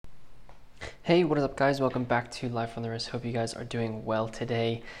Hey, what is up, guys? Welcome back to Life on the Wrist. Hope you guys are doing well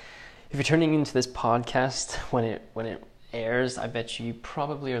today. If you're turning into this podcast when it airs, I bet you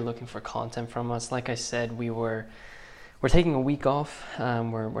probably are looking for content from us. Like I said, we're taking a week off.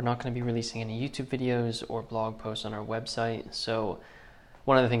 We're not going to be releasing any YouTube videos or blog posts on our website. So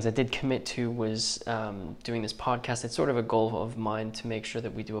one of the things I did commit to was doing this podcast. It's sort of a goal of mine to make sure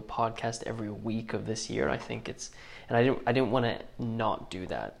that we do a podcast every week of this year. I think and I didn't want to not do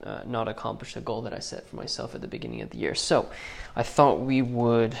that, not accomplish the goal that I set for myself at the beginning of the year. So I thought we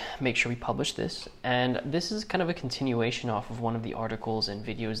would make sure we publish this. And this is kind of a continuation off of one of the articles and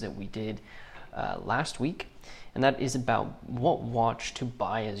videos that we did last week. And that is about what watch to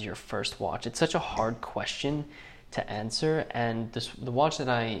buy as your first watch. It's such a hard question to answer, and the watch that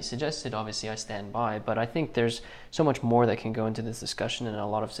I suggested, obviously I stand by, but I think there's so much more that can go into this discussion and a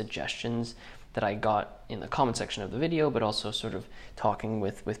lot of suggestions that I got in the comment section of the video, but also sort of talking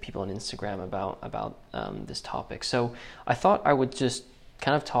with people on Instagram about this topic. So I thought I would just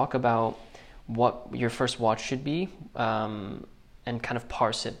kind of talk about what your first watch should be, and kind of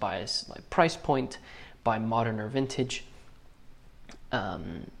parse it by like price point, by modern or vintage.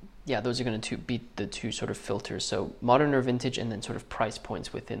 Those are going to be the two sort of filters. So modern or vintage, and then sort of price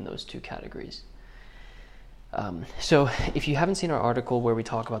points within those two categories. So if you haven't seen our article where we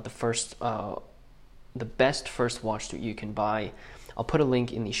talk about the best first watch that you can buy, I'll put a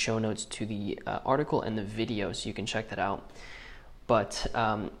link in the show notes to the article and the video so you can check that out. But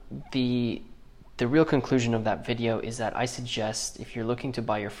the real conclusion of that video is that I suggest if you're looking to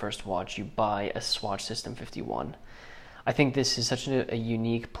buy your first watch, you buy a Swatch System 51. I think this is such a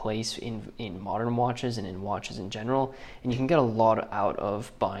unique place in modern watches and in watches in general, and you can get a lot out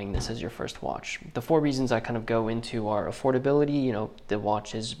of buying this as your first watch. The four reasons I kind of go into are affordability. The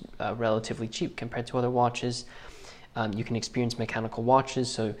watch is relatively cheap compared to other watches. You can experience mechanical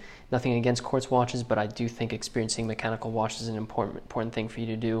watches, so nothing against quartz watches, but I do think experiencing mechanical watches is an important thing for you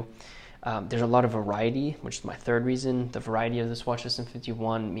to do. There's a lot of variety, which is my third reason. The variety of the Swatch System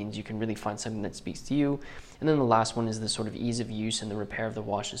 51 means you can really find something that speaks to you. And then the last one is the sort of ease of use, and the repair of the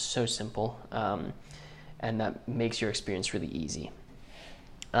watch is so simple, and that makes your experience really easy.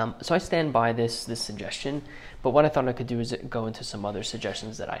 So I stand by this suggestion, but what I thought I could do is go into some other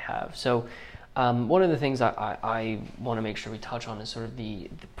suggestions that I have. So one of the things I want to make sure we touch on is sort of the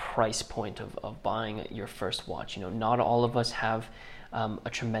price point of buying your first watch. Not all of us have a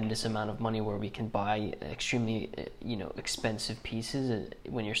tremendous amount of money where we can buy extremely expensive pieces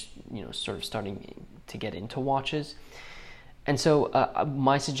when you're sort of starting to get into watches. And so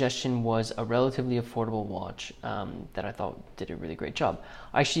my suggestion was a relatively affordable watch that I thought did a really great job.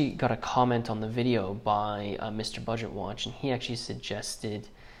 I actually got a comment on the video by Mr. Budget Watch, and he actually suggested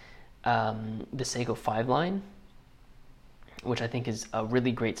the Seiko 5 line, which I think is a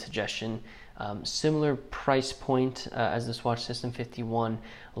really great suggestion. Similar price point as the Swatch System 51,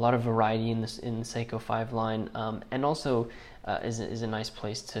 a lot of variety in the Seiko 5 line, and also is a nice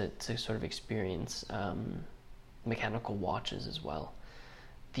place to sort of experience mechanical watches as well.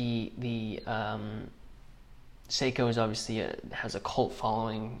 The Seiko is obviously has a cult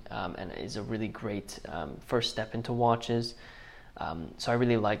following, and is a really great first step into watches. So I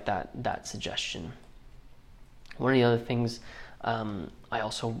really like that suggestion. One of the other things I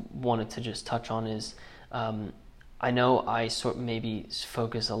also wanted to just touch on is I know I maybe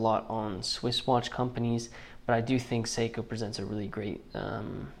focus a lot on Swiss watch companies, but I do think Seiko presents a really great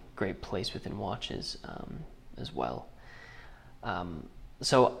place within watches as well.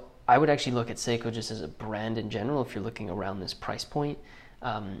 So I would actually look at Seiko just as a brand in general if you're looking around this price point.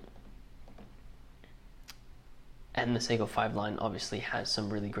 And the Seiko 5 line obviously has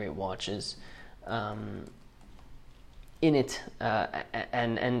some really great watches in it,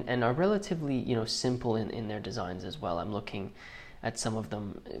 and are relatively simple in their designs as well. I'm looking at some of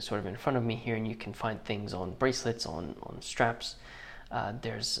them sort of in front of me here, and you can find things on bracelets, on straps.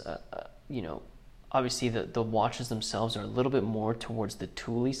 There's obviously the watches themselves are a little bit more towards the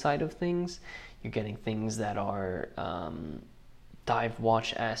tooly side of things. You're getting things that are dive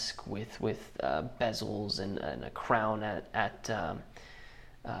watch-esque with bezels and a crown at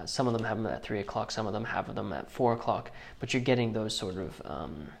some of them have them at 3 o'clock, some of them have them at 4 o'clock, but you're getting those sort of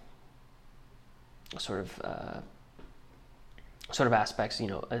aspects,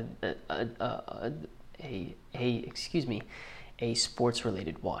 a sports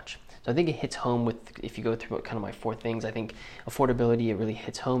related watch. So I think it hits home if you go through kind of my four things. I think affordability, it really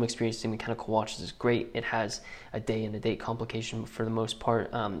hits home. Experiencing mechanical watches is great. It has a day and a date complication for the most part.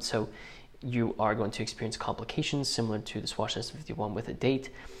 So you are going to experience complications similar to the Swatch System 51 with a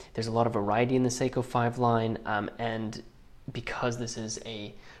date. There's a lot of variety in the Seiko 5 line, and because this is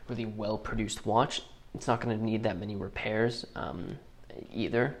a really well-produced watch, it's not going to need that many repairs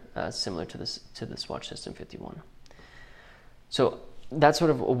either, similar to the Swatch System 51. So that's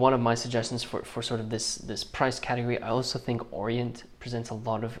sort of one of my suggestions for sort of this price category. I also think Orient presents a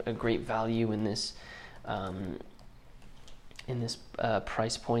lot of a great value in this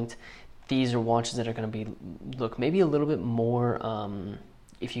price point. These are watches that are going to look maybe a little bit more.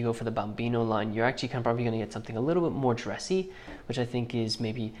 If you go for the Bambino line, you're actually probably going to get something a little bit more dressy, which I think is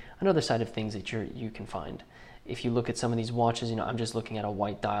maybe another side of things that you can find. If you look at some of these watches, I'm just looking at a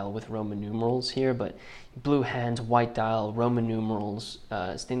white dial with Roman numerals here, but blue hands, white dial, Roman numerals,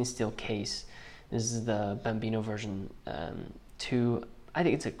 stainless steel case. This is the Bambino version 2. I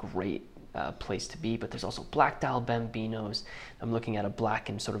think it's a great place to be, but there's also black dial Bambinos. I'm looking at a black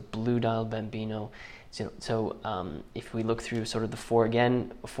and sort of blue dial Bambino. So if we look through sort of the 4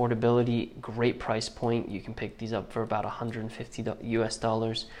 again, affordability, great price point. You can pick these up for about $150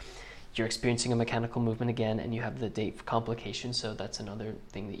 US. You're experiencing a mechanical movement again, and you have the date complication, so that's another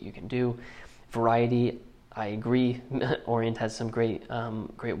thing that you can do. Variety, I agree. Orient has some great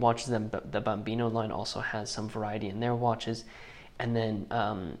watches. The Bambino line also has some variety in their watches, and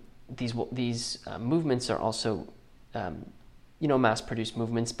then these movements are also mass-produced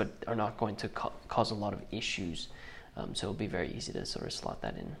movements, but are not going to cause a lot of issues. So it'll be very easy to sort of slot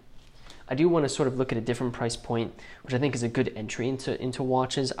that in. I do want to sort of look at a different price point, which I think is a good entry into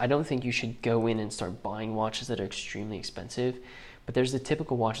watches. I don't think you should go in and start buying watches that are extremely expensive, but there's the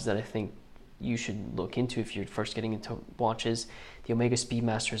typical watches that I think you should look into if you're first getting into watches. The Omega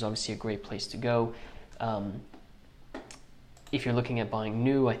Speedmaster is obviously a great place to go. If you're looking at buying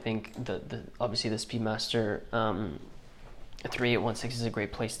new, I think obviously the Speedmaster 3816 is a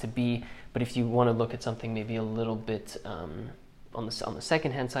great place to be. But if you want to look at something maybe a little bit on the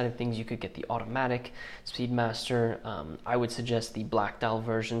second-hand side of things, you could get the automatic Speedmaster. I would suggest the black dial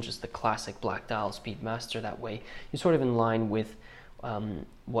version, just the classic black dial Speedmaster. That way you're sort of in line with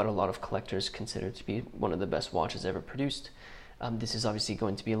what a lot of collectors consider to be one of the best watches ever produced. This is obviously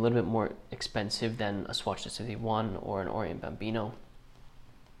going to be a little bit more expensive than a Swatch System 51 or an Orient Bambino.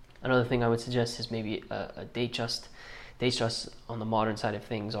 Another thing I would suggest is maybe a Datejust. Datejust on the modern side of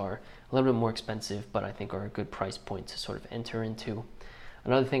things are a little bit more expensive, but I think are a good price point to sort of enter into.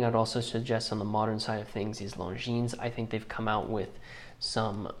 Another thing I'd also suggest on the modern side of things is Longines. I think they've come out with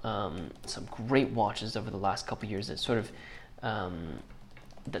some great watches over the last couple of years that sort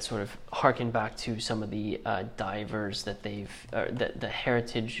of harken back to some of the divers that the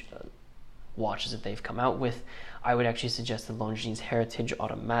heritage watches that they've come out with. I would actually suggest the Longines Heritage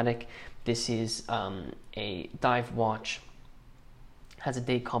Automatic. This is a dive watch, has a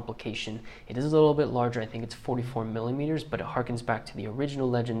date complication. It is a little bit larger. I think it's 44 millimeters, but it harkens back to the original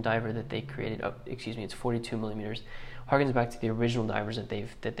Legend diver that they created. It's 42 millimeters. Harkens back to the original divers that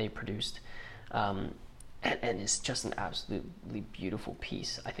they produced, and it's just an absolutely beautiful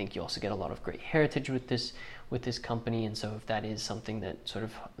piece. I think you also get a lot of great heritage with this company, and so if that is something that sort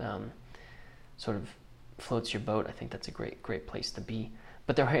of floats your boat, I think that's a great place to be.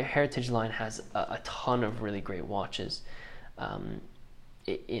 But their heritage line has a ton of really great watches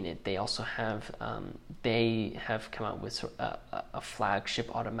in it. They also have come out with a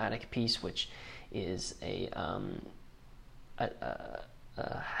flagship automatic piece, which is a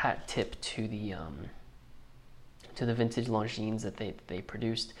hat tip to the vintage Longines that they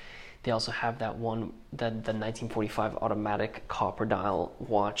produced. They also have the 1945 automatic copper dial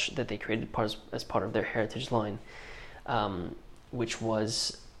watch that they created as part of their heritage line, which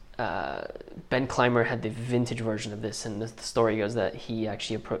was Ben Clymer had the vintage version of this, and the story goes that he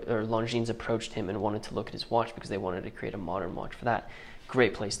actually Longines approached him and wanted to look at his watch because they wanted to create a modern watch for that.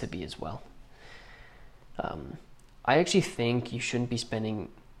 Great place to be as well. I actually think you shouldn't be spending,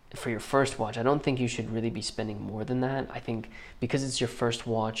 for your first watch, I don't think you should really be spending more than that. I think because it's your first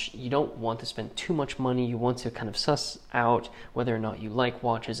watch, you don't want to spend too much money. You want to kind of suss out whether or not you like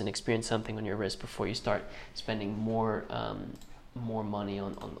watches and experience something on your wrist before you start spending more money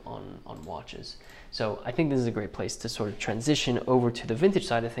on watches. So I think this is a great place to sort of transition over to the vintage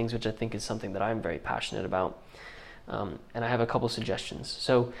side of things, which I think is something that I'm very passionate about. And I have a couple suggestions.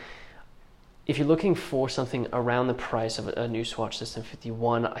 So if you're looking for something around the price of a new Swatch System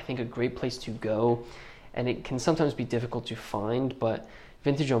 51, I think a great place to go, and it can sometimes be difficult to find, but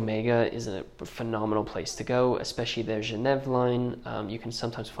Vintage Omega is a phenomenal place to go, especially their Genève line. You can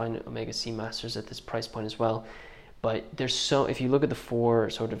sometimes find Omega Seamasters at this price point as well. But if you look at the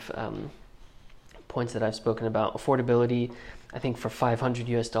four sort of points that I've spoken about, affordability, I think for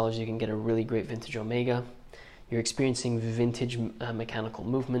 $500 you can get a really great Vintage Omega. You're experiencing vintage mechanical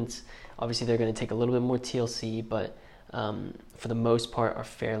movements. Obviously, they're going to take a little bit more TLC, but for the most part, are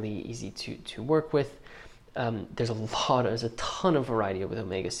fairly easy to work with. There's a ton of variety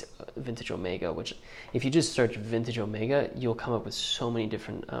with vintage Omega, which if you just search vintage Omega, you'll come up with so many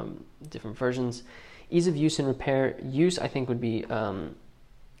different versions. Ease of use and repair use, I think, would be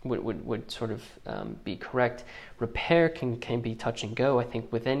would sort of be correct. Repair can be touch and go. I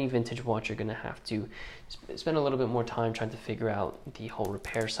think with any vintage watch, you're going to have to spend a little bit more time trying to figure out the whole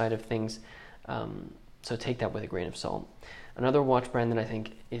repair side of things. So take that with a grain of salt. Another watch brand that I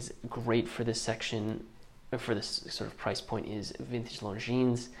think is great for this section, for this sort of price point, is Vintage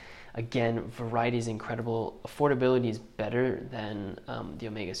Longines. Again, variety is incredible. Affordability is better than the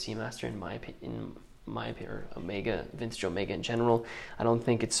Omega Seamaster in my opinion, or Vintage Omega in general. I don't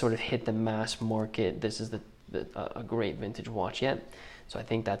think it's sort of hit the mass market. This is a great vintage watch yet. So I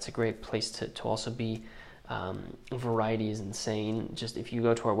think that's a great place to also be. Variety is insane. Just if you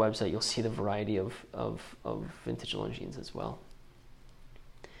go to our website, you'll see the variety of vintage Longines as well.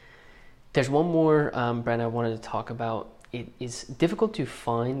 There's one more brand I wanted to talk about. It is difficult to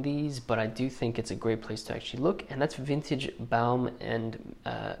find these, but I do think it's a great place to actually look, and that's Vintage Baum and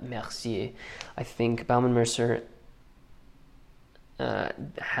Mercier. I think Baum & Mercier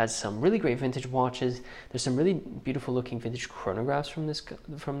has some really great vintage watches. There's some really beautiful looking vintage chronographs from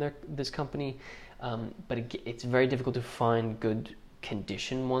this company, but it's very difficult to find good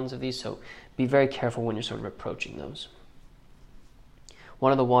condition ones of these, so be very careful when you're sort of approaching those.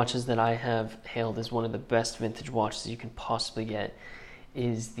 One of the watches that I have hailed as one of the best vintage watches you can possibly get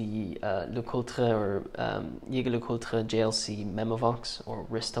is the Le Coultre or Jaeger LeCoultre JLC Memovox or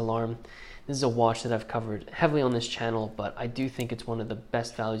wrist alarm. This is a watch that I've covered heavily on this channel, but I do think it's one of the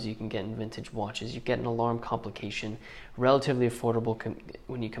best values you can get in vintage watches. You get an alarm complication, relatively affordable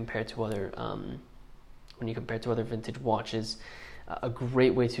when you compare to other vintage watches. A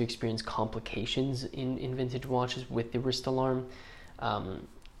great way to experience complications in vintage watches with the wrist alarm.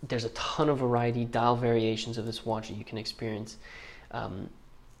 There's a ton of variety, dial variations of this watch that you can experience, and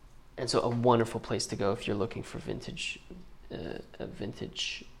so a wonderful place to go if you're looking for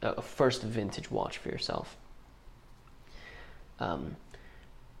a first vintage watch for yourself. So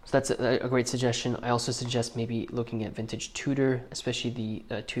that's a great suggestion. I also suggest maybe looking at vintage Tudor, especially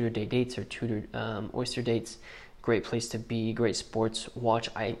the Tudor day dates or Tudor oyster dates. Great place to be, great sports watch.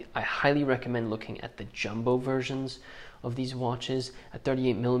 I highly recommend looking at the jumbo versions of these watches. At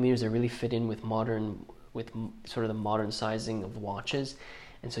 38 millimeters, they really fit in with sort of the modern sizing of watches,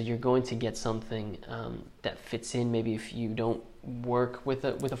 and so you're going to get something that fits in. Maybe if you don't work with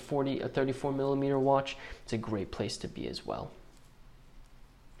a 34 millimeter watch, it's a great place to be as well.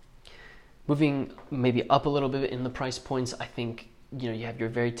 Moving maybe up a little bit in the price points, I think you have your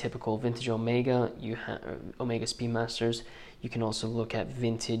very typical vintage Omega. You have Omega Speedmasters. You can also look at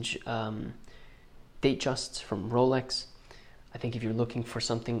vintage Datejusts from Rolex. I think if you're looking for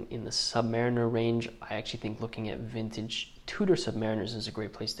something in the Submariner range, I actually think looking at vintage Tudor Submariners is a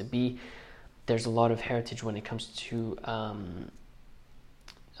great place to be. There's a lot of heritage when it comes to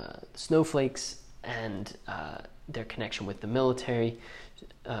snowflakes and their connection with the military.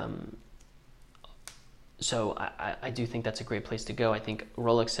 So I do think that's a great place to go. I think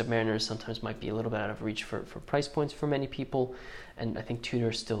Rolex Submariners sometimes might be a little bit out of reach for price points for many people, and I think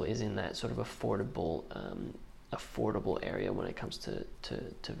Tudor still is in that sort of affordable area when it comes to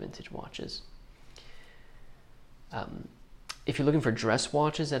vintage watches. If you're looking for dress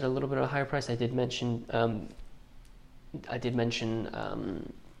watches at a little bit of a higher price, I mentioned the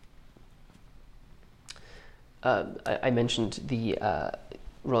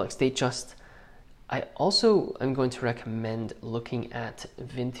Rolex Datejust. I also am going to recommend looking at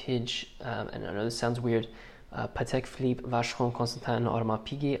vintage, and I know this sounds weird, Patek Philippe, Vacheron Constantin, and Audemars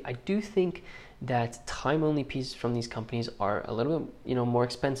Piguet. I do think that time-only pieces from these companies are a little bit, more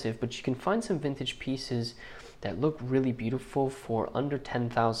expensive, but you can find some vintage pieces that look really beautiful for under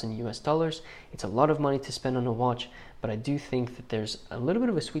 $10,000 US. It's a lot of money to spend on a watch, but I do think that there's a little bit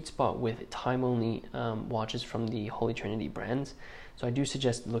of a sweet spot with time-only watches from the Holy Trinity brands. So I do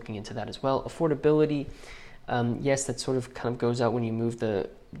suggest looking into that as well. Affordability, yes, that sort of kind of goes out when you move the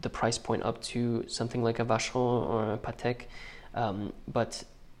price point up to something like a Vacheron or a Patek, but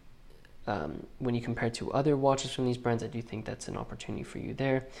when you compare to other watches from these brands, I do think that's an opportunity for you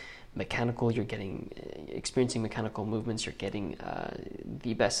there. Mechanical, you're experiencing mechanical movements, you're getting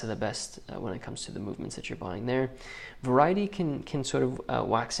the best of the best when it comes to the movements that you're buying there. Variety can sort of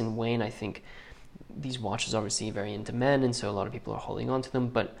wax and wane. I think these watches are obviously very in demand, and so a lot of people are holding on to them,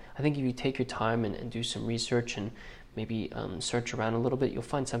 but I think if you take your time and do some research and maybe search around a little bit, you'll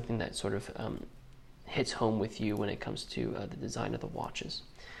find something that sort of hits home with you when it comes to the design of the watches.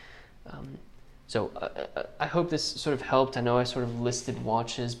 So I hope this sort of helped. I know I sort of listed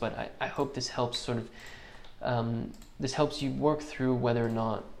watches, but I hope this helps sort of, this helps you work through whether or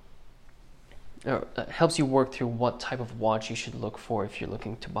not, or helps you work through what type of watch you should look for if you're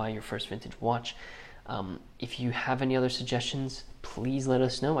looking to buy your first vintage watch. If you have any other suggestions, please let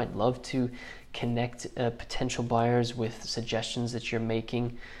us know. I'd love to connect potential buyers with suggestions that you're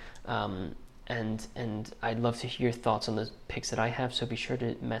making. And I'd love to hear your thoughts on the picks that I have, so be sure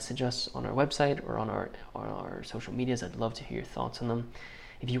to message us on our website or on our social medias. I'd love to hear your thoughts on them.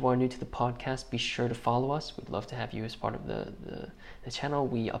 If you are new to the podcast, be sure to follow us. We'd love to have you as part of the channel.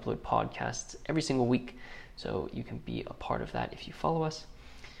 We upload podcasts every single week, so you can be a part of that if you follow us.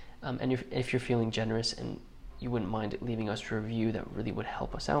 And if you're feeling generous and you wouldn't mind leaving us a review, that really would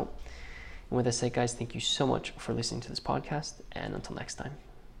help us out. And with that said, guys, thank you so much for listening to this podcast, and until next time.